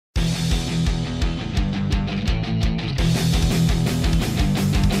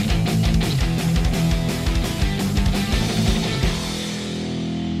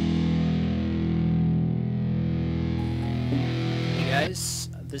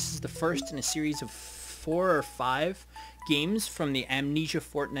This is the first in a series of 4 or 5 games from the Amnesia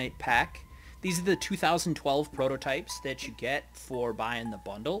Fortnight pack. These are the 2012 prototypes that you get for buying the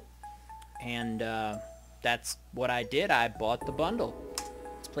bundle. And that's what I did. I bought the bundle.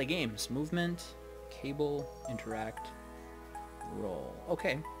 Let's play games. Movement, cable, interact, roll.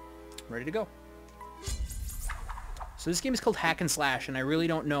 Okay, ready to go. So this game is called Hack and Slash, and I really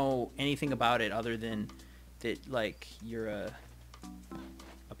don't know anything about it other than that, like, you're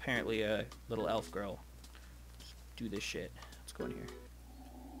apparently a little elf girl. Just do this shit. Let's go in here.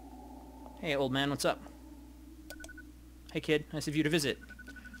 Hey, old man, what's up? Hey, kid, nice of you to visit. Do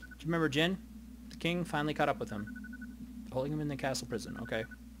you remember Jin? The king finally caught up with him. Holding him in the castle prison. Okay.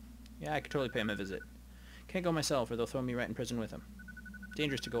 Yeah, I could totally pay him a visit. Can't go myself, or they'll throw me right in prison with him.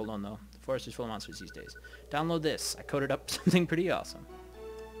 Dangerous to go alone, though. The forest is full of monsters these days. Download this. I coded up something pretty awesome.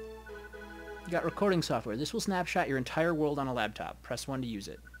 You got recording software. This will snapshot your entire world on a laptop. Press 1 to use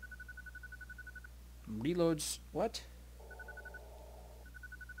it. Reloads... What?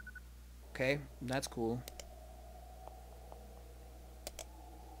 Okay, that's cool.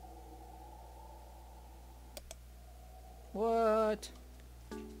 What?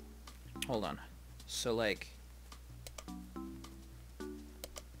 Hold on. So, like...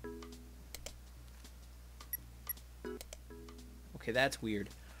 Okay, that's weird.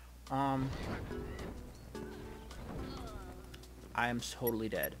 I am totally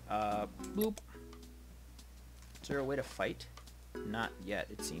dead. Boop. Is there a way to fight? Not yet,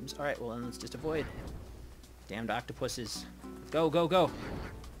 it seems. Alright, well then let's just avoid. Damned octopuses. Go, go, go!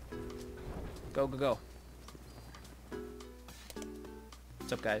 Go, go, go.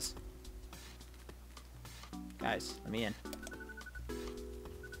 What's up, guys? Guys, let me in.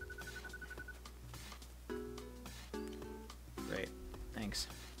 Great. Thanks.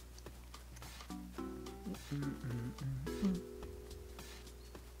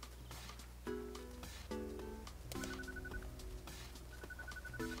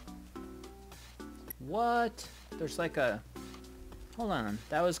 What? There's like a... Hold on.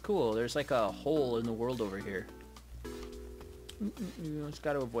 That was cool. There's like a hole in the world over here. Just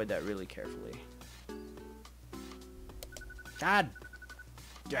gotta avoid that really carefully. God!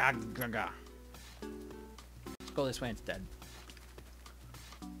 Let's go this way instead.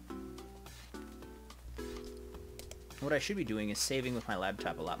 What I should be doing is saving with my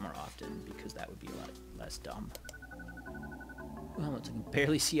laptop a lot more often, because that would be a lot less dumb. Well, I can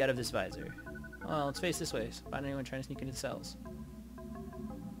barely see out of this visor. Well, let's face this way. Find anyone trying to sneak into the cells.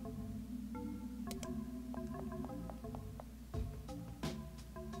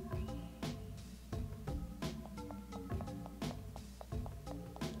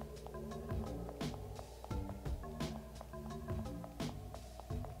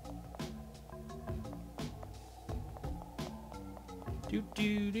 Do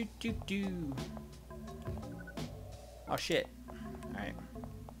do do do do. Oh shit. Alright.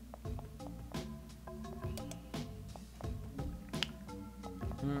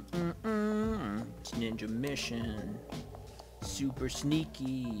 It's ninja mission. Super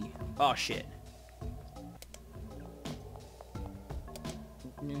sneaky. Oh shit.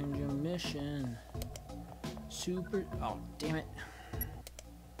 Ninja mission. Super. Oh damn it.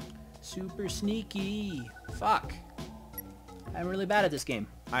 Super sneaky. Fuck. I'm really bad at this game.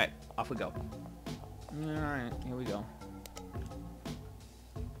 Alright, off we go. Alright, here we go.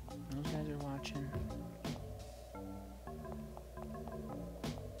 Those guys are watching.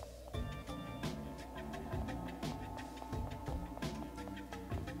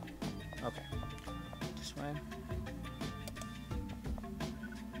 Okay. This way.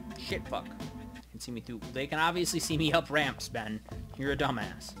 Shit, fuck. They can see me through. They can obviously see me up ramps, Ben. You're a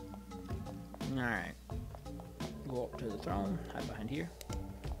dumbass. Alright. Go up to the throne, hide behind here.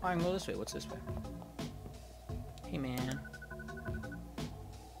 Oh, I can go this way. What's this way? Hey, man.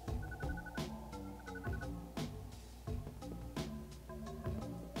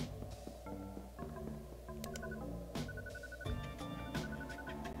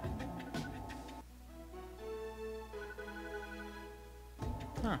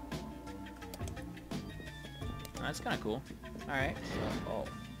 Huh. Oh, that's kind of cool. Alright, so, oh.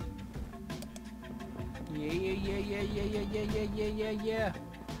 Yeah.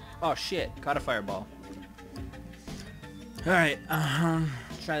 Oh shit, caught a fireball. Alright,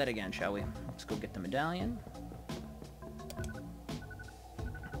 let's try that again, shall we? Let's go get the medallion.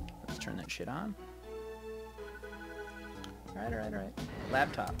 Let's turn that shit on. Alright.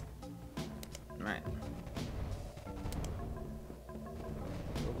 Laptop. Alright.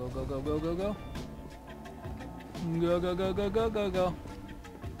 Go. Go.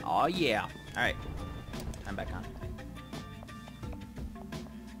 Oh yeah. Alright. I'm back on.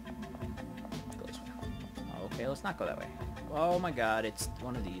 Okay, let's not go that way. Oh my god, it's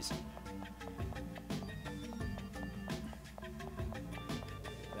one of these.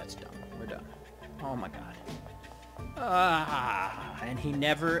 That's done. We're done. Oh my god. Ah, and he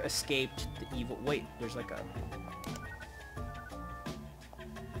never escaped the evil... Wait, there's like a...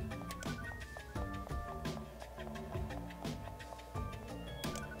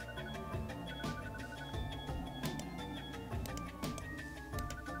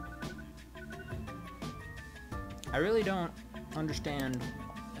 I really don't understand.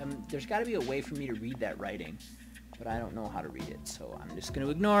 There's got to be a way for me to read that writing, but I don't know how to read it, so I'm just going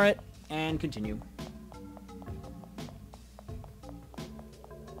to ignore it and continue.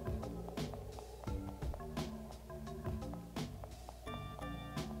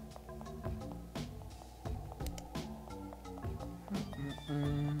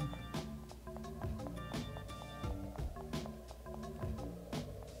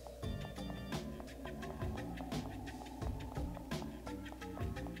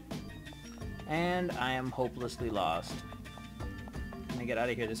 And I am hopelessly lost. Can I get out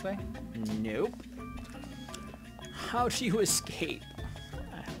of here this way? Nope. How do you escape?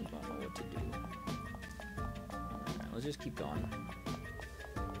 I don't know what to do. Alright, let's just keep going.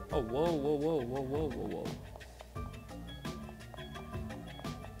 Oh, whoa, whoa, whoa, whoa, whoa, whoa, whoa.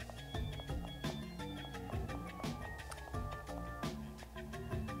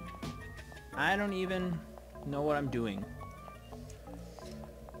 I don't even know what I'm doing.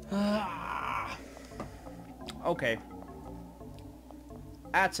 Okay.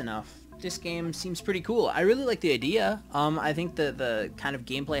 That's enough. This game seems pretty cool. I really like the idea. I think the kind of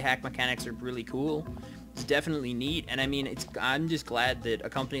gameplay hack mechanics are really cool. It's definitely neat, and I mean, I'm just glad that a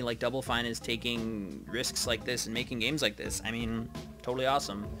company like Double Fine is taking risks like this and making games like this. I mean, totally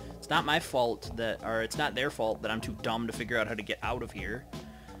awesome. It's not my fault that, or it's not their fault that I'm too dumb to figure out how to get out of here.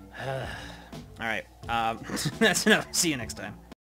 Alright, that's enough. See you next time.